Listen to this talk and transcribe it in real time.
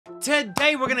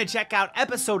Today we're gonna check out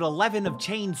episode 11 of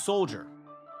Chain Soldier.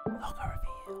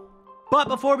 But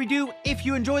before we do, if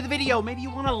you enjoy the video, maybe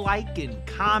you want to like and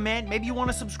comment, maybe you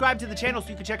want to subscribe to the channel so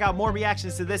you can check out more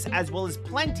reactions to this as well as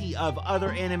plenty of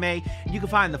other anime. You can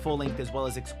find the full length as well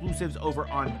as exclusives over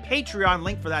on Patreon.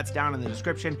 Link for that's down in the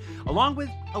description, along with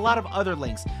a lot of other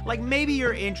links. Like maybe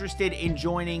you're interested in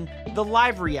joining the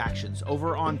live reactions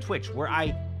over on Twitch where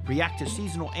I react to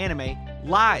seasonal anime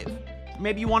live.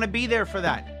 Maybe you want to be there for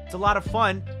that. It's a lot of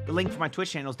fun. The link for my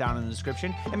Twitch channel is down in the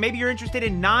description. And maybe you're interested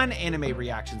in non-anime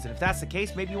reactions. And if that's the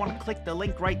case, maybe you want to click the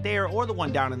link right there or the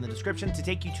one down in the description to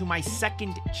take you to my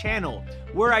second channel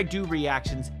where I do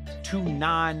reactions to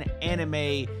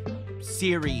non-anime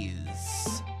series.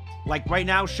 Like right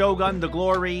now, Shogun, The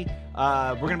Glory.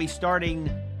 We're going to be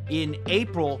starting in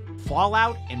April,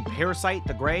 Fallout and Parasite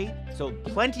the Grey. So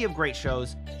plenty of great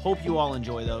shows. Hope you all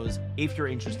enjoy those if you're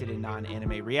interested in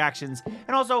non-anime reactions.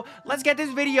 And also, let's get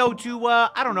this video to,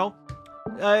 I don't know,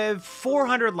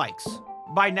 400 likes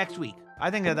by next week. I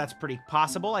think that that's pretty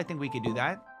possible. I think we could do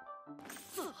that.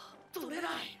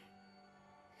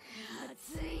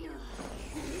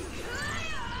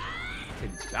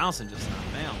 It's bouncing just now,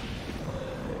 man.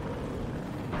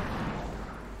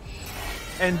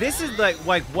 And this is like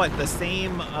what, the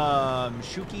same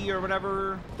Shuki or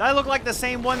whatever? That look like the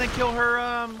same one that killed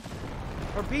her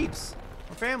peeps,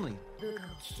 her family.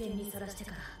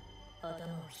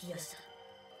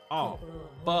 Oh,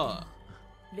 buh.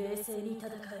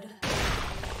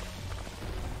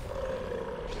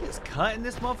 She's cutting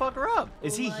this motherfucker up.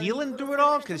 Is he healing through it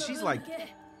all? Cause she's like,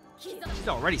 she's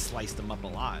already sliced him up a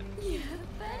lot.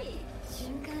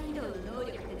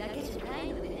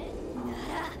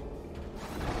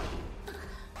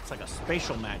 It's like a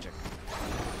spatial magic.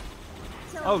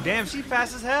 Oh, damn, she's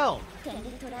fast as hell.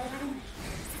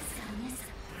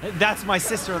 That's my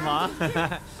sister-in-law.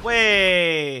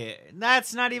 Wait,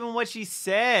 that's not even what she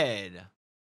said.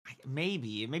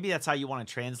 Maybe that's how you want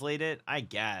to translate it, I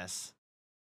guess.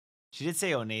 She did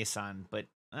say One-san, but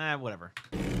whatever.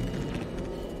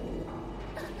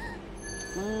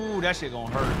 Ooh, that shit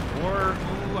gonna hurt. Or,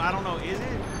 ooh, I don't know, is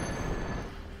it?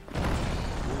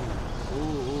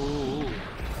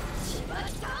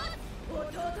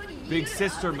 Big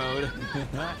sister mode.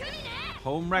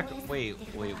 Home wrecker. Wait,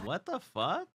 what the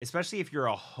fuck? Especially if you're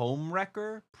a home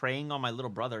wrecker preying on my little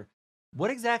brother.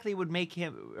 What exactly would make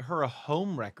her a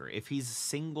home wrecker if he's a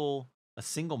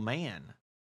single man?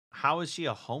 How is she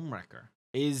a home wrecker?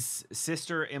 Is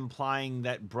sister implying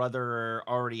that brother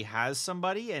already has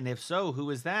somebody? And if so, who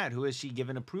is that? Who is she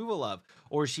given approval of?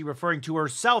 Or is she referring to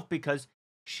herself because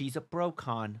she's a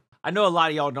brocon? I know a lot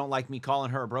of y'all don't like me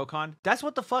calling her a brocon. That's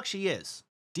what the fuck she is.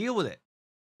 Deal with it.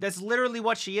 That's literally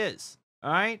what she is.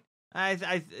 All right?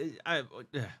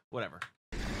 Whatever.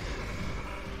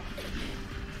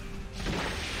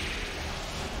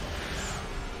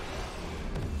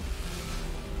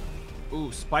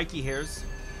 Ooh, spiky hairs.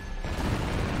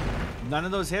 None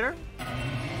of those hit her?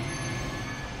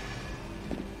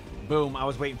 Boom, I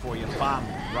was waiting for you. Bomb,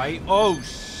 right? Oh,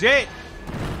 shit!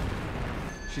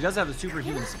 She does have the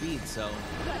superhuman speed, so...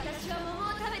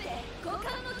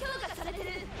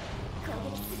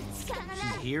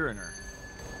 She's hearing her.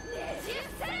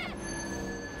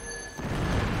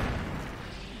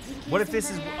 What if this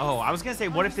is... Oh, I was gonna say,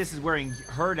 what if this is wearing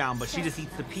her down, but she just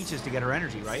eats the peaches to get her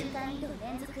energy, right?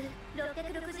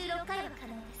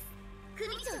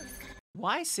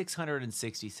 Why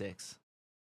 666?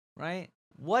 Right?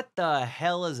 What the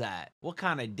hell is that? What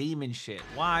kind of demon shit?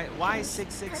 Why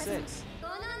 666?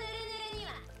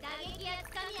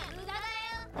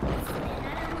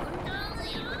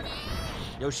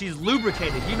 Yo, she's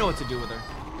lubricated. You know what to do with her.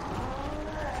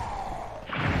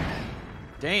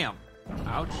 Damn.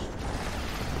 Ouch.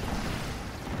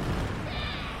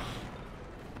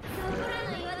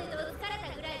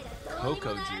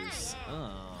 Cocoa juice.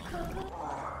 Oh.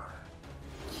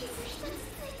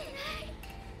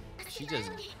 She just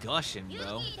gushing,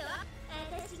 bro.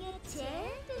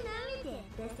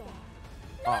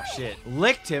 Oh, shit.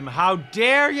 Licked him. How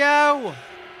dare you?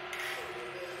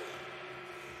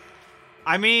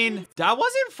 I mean, that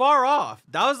wasn't far off.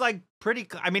 That was like pretty,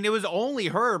 I mean, it was only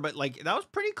her, but like, that was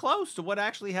pretty close to what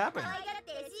actually happened.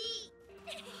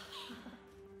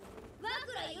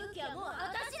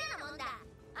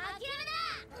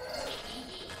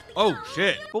 Oh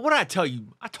shit. But what did I tell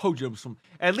you? I told you it was some,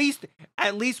 at least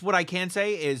what I can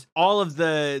say is all of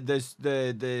the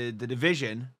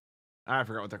division, I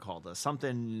forgot what they're called, the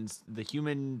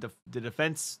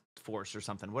defense force or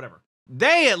something, whatever.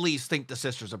 They at least think the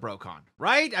sister's a brocon,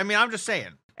 right? I mean, I'm just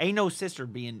saying. Ain't no sister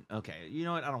being... Okay, you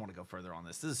know what? I don't want to go further on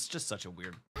this. This is just such a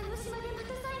weird...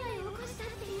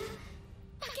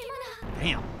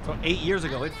 Damn. So 8 years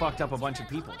ago, it fucked up a bunch of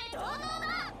people.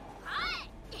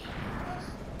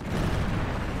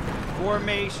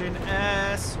 Formation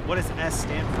S. What does S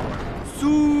stand for?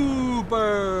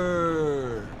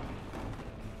 Super.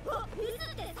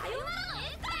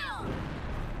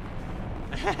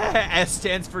 S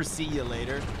stands for see you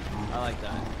later. I like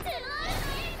that.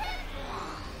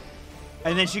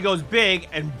 And then she goes big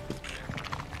and...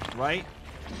 Right?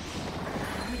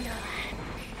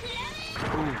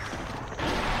 Oof.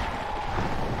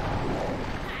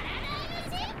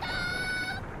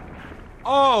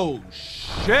 Oh,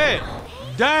 shit.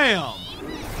 Damn.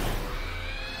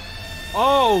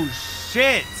 Oh,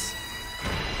 shit.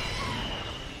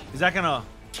 Is that gonna...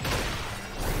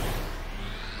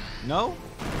 No?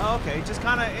 Oh, okay. It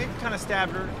kind of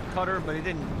stabbed her, cut her, but it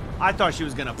didn't. I thought she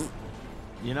was gonna,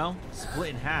 you know, split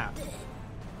in half.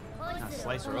 Not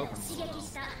slice her open.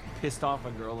 Pissed off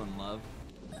a girl in love.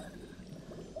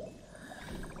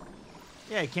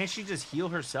 Yeah, can't she just heal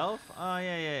herself? Oh,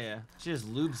 yeah. She just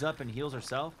lubes up and heals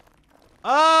herself.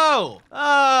 Oh!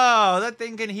 Oh, that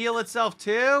thing can heal itself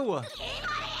too?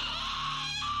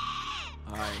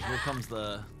 Alright, here comes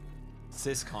the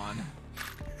SysCon.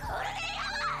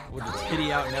 With the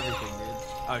titty out and everything, dude.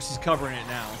 Oh, she's covering it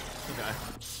now. Okay.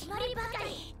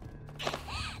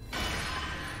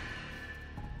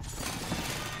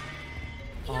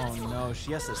 Oh no,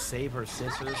 she has to save her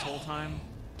sister this whole time?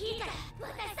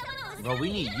 Bro, we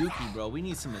need Yuki, bro. We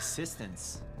need some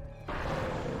assistance.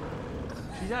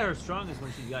 She's at her strongest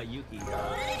when she's got Yuki.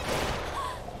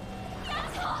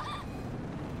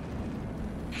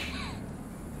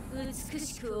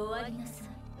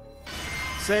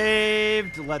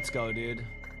 Saved. Let's go, dude.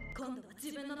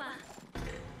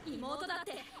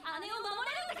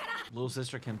 Little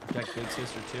sister can protect big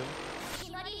sister too.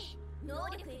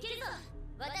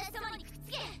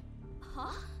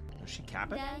 Does she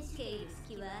cap it?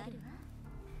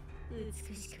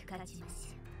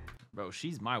 Bro,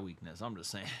 she's my weakness. I'm just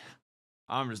saying.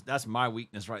 That's my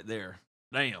weakness right there.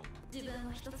 Damn.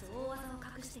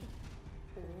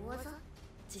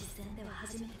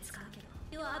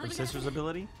 Her sister's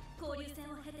ability?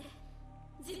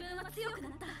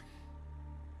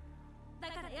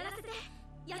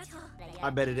 I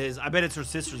bet it is. I bet it's her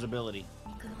sister's ability.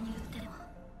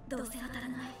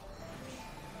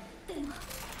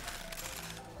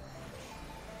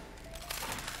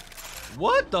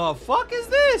 What the fuck is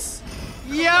this?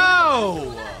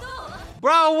 Yo!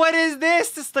 Bro, what is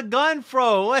this? It's the gun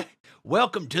fro. What?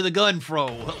 Welcome to the gun fro.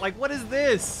 Like, what is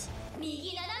this?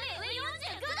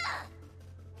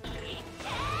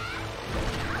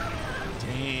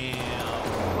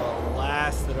 Damn.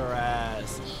 Blasted her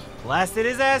ass. Blasted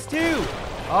his ass too.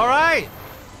 All right.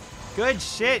 Good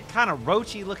shit. Kind of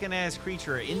roachy looking ass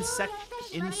creature. Insect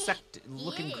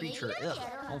looking creature. Ugh.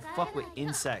 Don't fuck with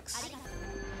insects.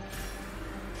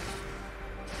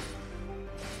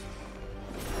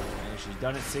 She's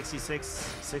done it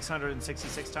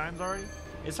 666 times already.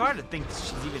 It's hard to think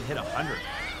she's even hit 100.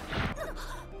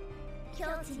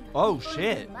 Oh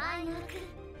shit.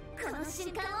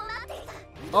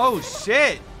 Oh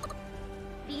shit.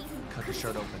 Cut the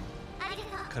shirt open.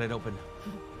 Cut it open.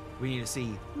 We need to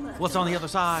see what's on the other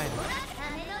side.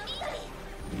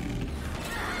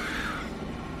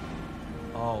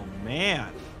 Oh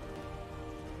man.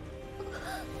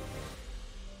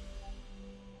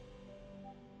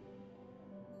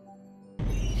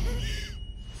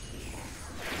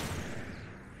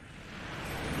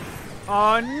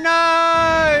 Oh no!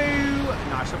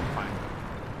 Nah, she'll be fine.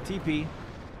 TP.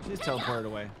 She just teleported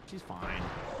away. She's fine.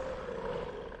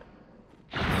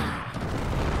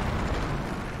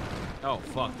 Oh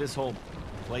fuck, this whole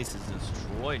place is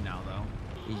destroyed now though.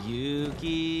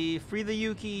 Yuki! Free the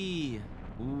Yuki!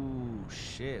 Ooh,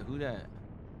 shit, who that?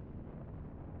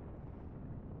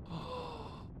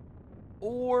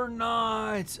 Or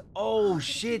not! Oh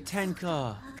shit,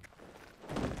 Tenka!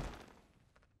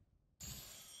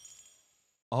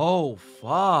 Oh,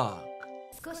 fuck.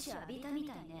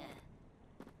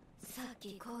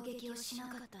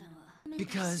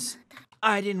 Because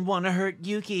I didn't want to hurt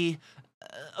Yuki,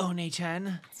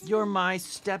 One-chan. You're my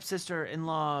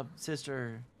stepsister-in-law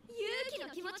sister.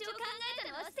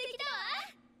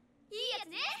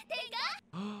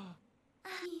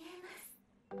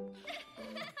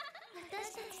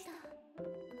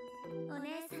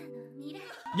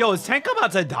 Yo, is Tenka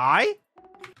about to die?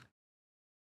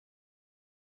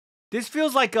 This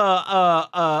feels like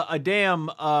a damn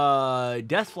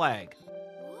death flag.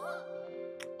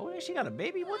 Oh, yeah, she got a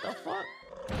baby? What the fuck?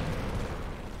 That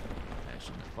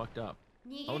shit is fucked up.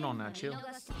 Oh no, not chill.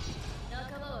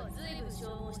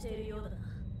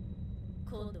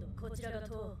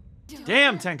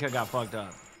 Damn, Tenka got fucked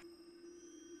up.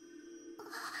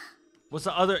 What's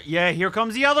the other? Yeah, here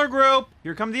comes the other group.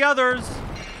 Here come the others.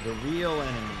 The real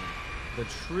enemy. The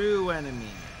true enemy.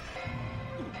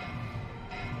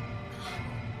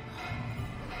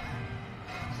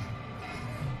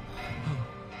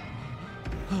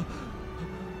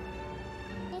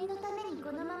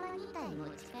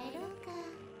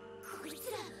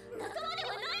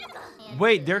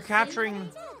 Wait, they're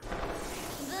capturing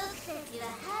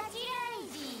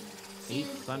 8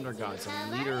 thunder gods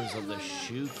and leaders of the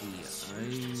Shuki.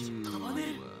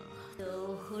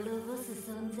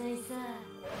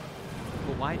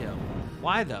 But why though?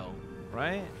 Why though?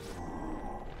 Right?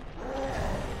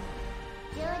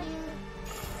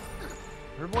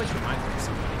 Her voice reminds me of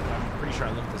somebody, but I'm pretty sure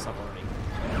I looked this up already.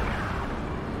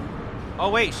 Oh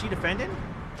wait, she defended?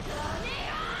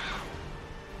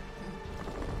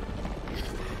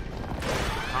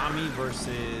 Kami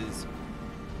versus...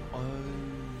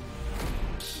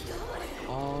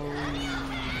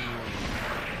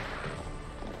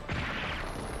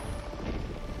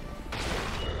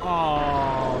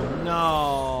 Oh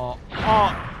no.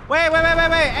 Oh, wait.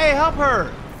 Hey, help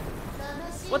her.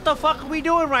 What the fuck are we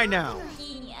doing right now?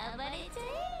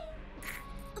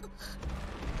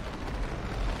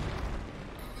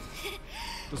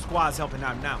 The squad's helping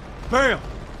out now. Bam!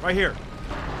 Right here.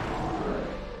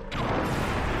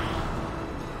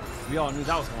 We all knew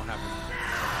that was gonna happen.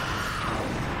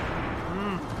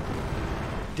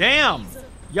 Damn!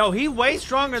 Yo, he way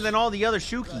stronger than all the other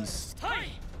Shukis.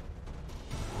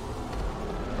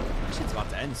 This shit's about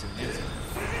to end soon, isn't it?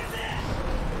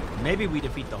 Maybe we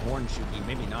defeat the Horn Shuki,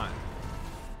 maybe not.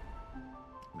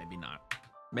 Maybe not.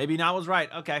 Maybe not was right,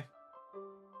 okay.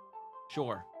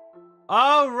 Sure.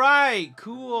 All right,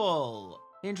 cool.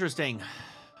 Interesting.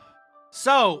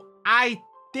 So, I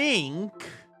think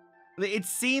it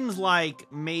seems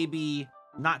like maybe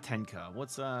not Tenka.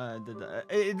 What's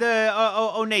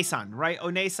One-san, right?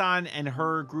 One-san and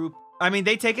her group. I mean,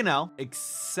 they take an L,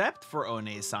 except for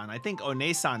One-san. I think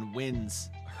One-san wins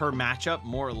her matchup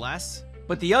more or less.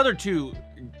 But the other two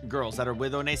girls that are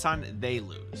with One-san, they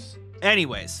lose.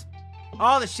 Anyways,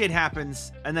 all the shit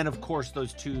happens, and then of course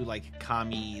those two like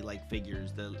Kami like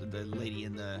figures, the lady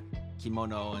in the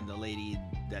kimono and the lady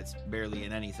that's barely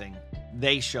in anything,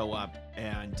 they show up,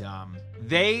 and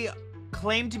they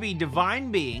claim to be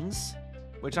divine beings,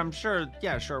 which I'm sure,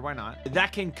 yeah, sure, why not?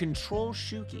 That can control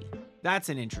Shuki. That's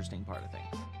an interesting part of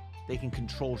things. They can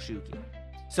control Shuki.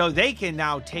 So they can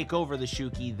now take over the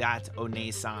Shuki that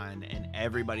One-san and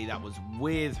everybody that was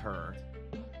with her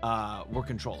were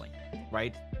controlling,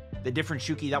 right? The different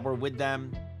Shuki that were with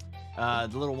them, the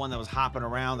little one that was hopping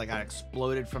around that got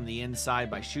exploded from the inside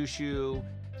by Shushu,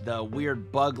 the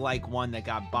weird bug-like one that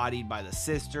got bodied by the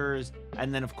sisters,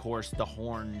 and then of course the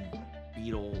horn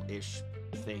beetle-ish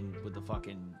thing with the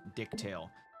fucking dick tail.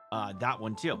 That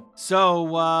one too. So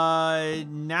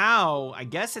now I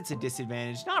guess it's a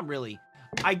disadvantage. Not really.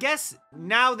 I guess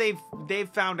now they've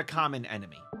found a common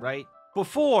enemy, right?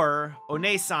 Before,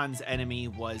 One-san's enemy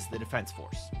was the defense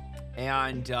force.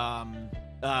 And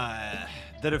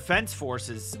the defense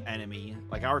force's enemy,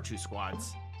 like our two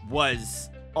squads, was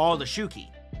all the Shuki.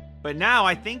 But now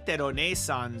I think that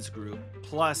One-san's group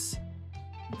plus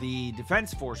the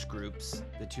defense force groups,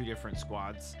 the two different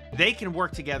squads, they can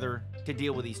work together to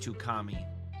deal with these two Kami.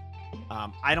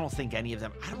 I don't think any of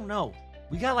them, I don't know.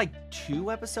 We got like 2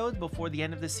 episodes before the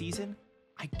end of the season.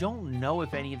 I don't know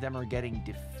if any of them are getting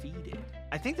defeated.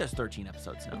 I think there's 13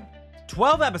 episodes now.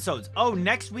 12 episodes. Oh,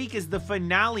 next week is the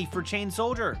finale for Chain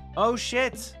Soldier. Oh,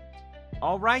 shit.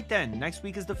 All right, then. Next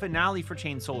week is the finale for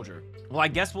Chain Soldier. Well, I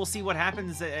guess we'll see what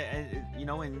happens, you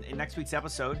know, in next week's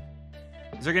episode.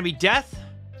 Is there going to be death?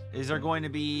 Is there going to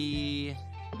be,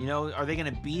 you know, are they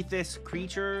going to beat this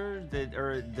creature,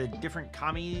 or the different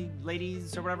Kami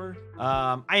ladies or whatever?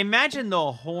 I imagine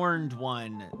the horned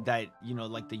one that, you know,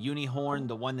 like the unicorn,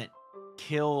 the one that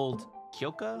killed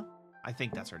Kyoka? I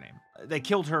think that's her name. They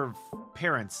killed her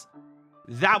parents.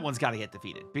 That one's got to get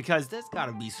defeated because there's got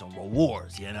to be some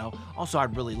rewards, you know? Also,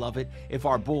 I'd really love it if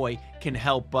our boy can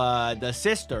help the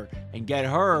sister and get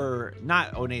her,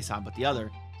 not One-san, but the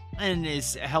other, and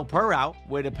help her out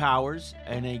with the powers,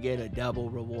 and they get a double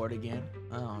reward again.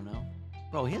 I don't know.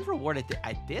 Bro, his reward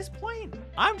at this point?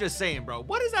 I'm just saying, bro,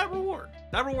 what is that reward?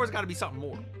 That reward's got to be something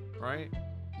more, right?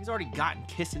 He's already gotten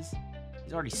kisses.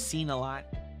 He's already seen a lot.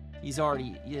 He's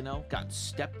already, you know, gotten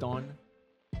stepped on.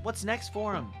 What's next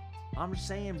for him? I'm just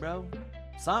saying, bro.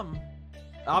 Something.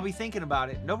 I'll be thinking about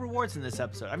it. No rewards in this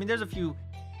episode. I mean, there's a few,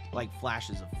 like,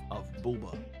 flashes of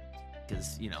Booba.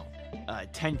 Because, you know,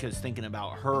 Tenka's thinking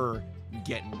about her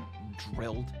getting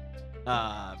drilled.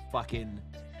 Fucking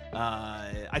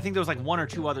I think there was like 1 or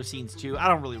 2 other scenes too. I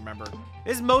don't really remember.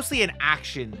 This is mostly an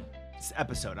action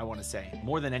episode, I want to say,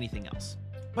 more than anything else.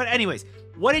 But anyways,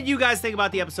 what did you guys think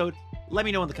about the episode? Let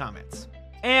me know in the comments.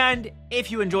 And if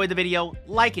you enjoyed the video,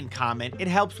 like and comment. It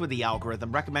helps with the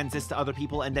algorithm, recommends this to other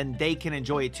people, and then they can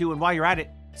enjoy it too. And while you're at it,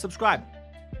 subscribe.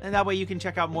 And that way you can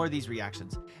check out more of these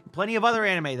reactions. Plenty of other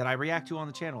anime that I react to on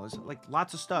the channel. There's like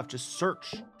lots of stuff. Just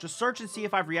search. Just search and see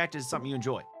if I've reacted to something you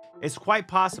enjoy. It's quite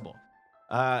possible.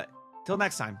 Till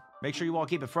next time, make sure you all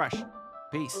keep it fresh.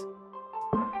 Peace.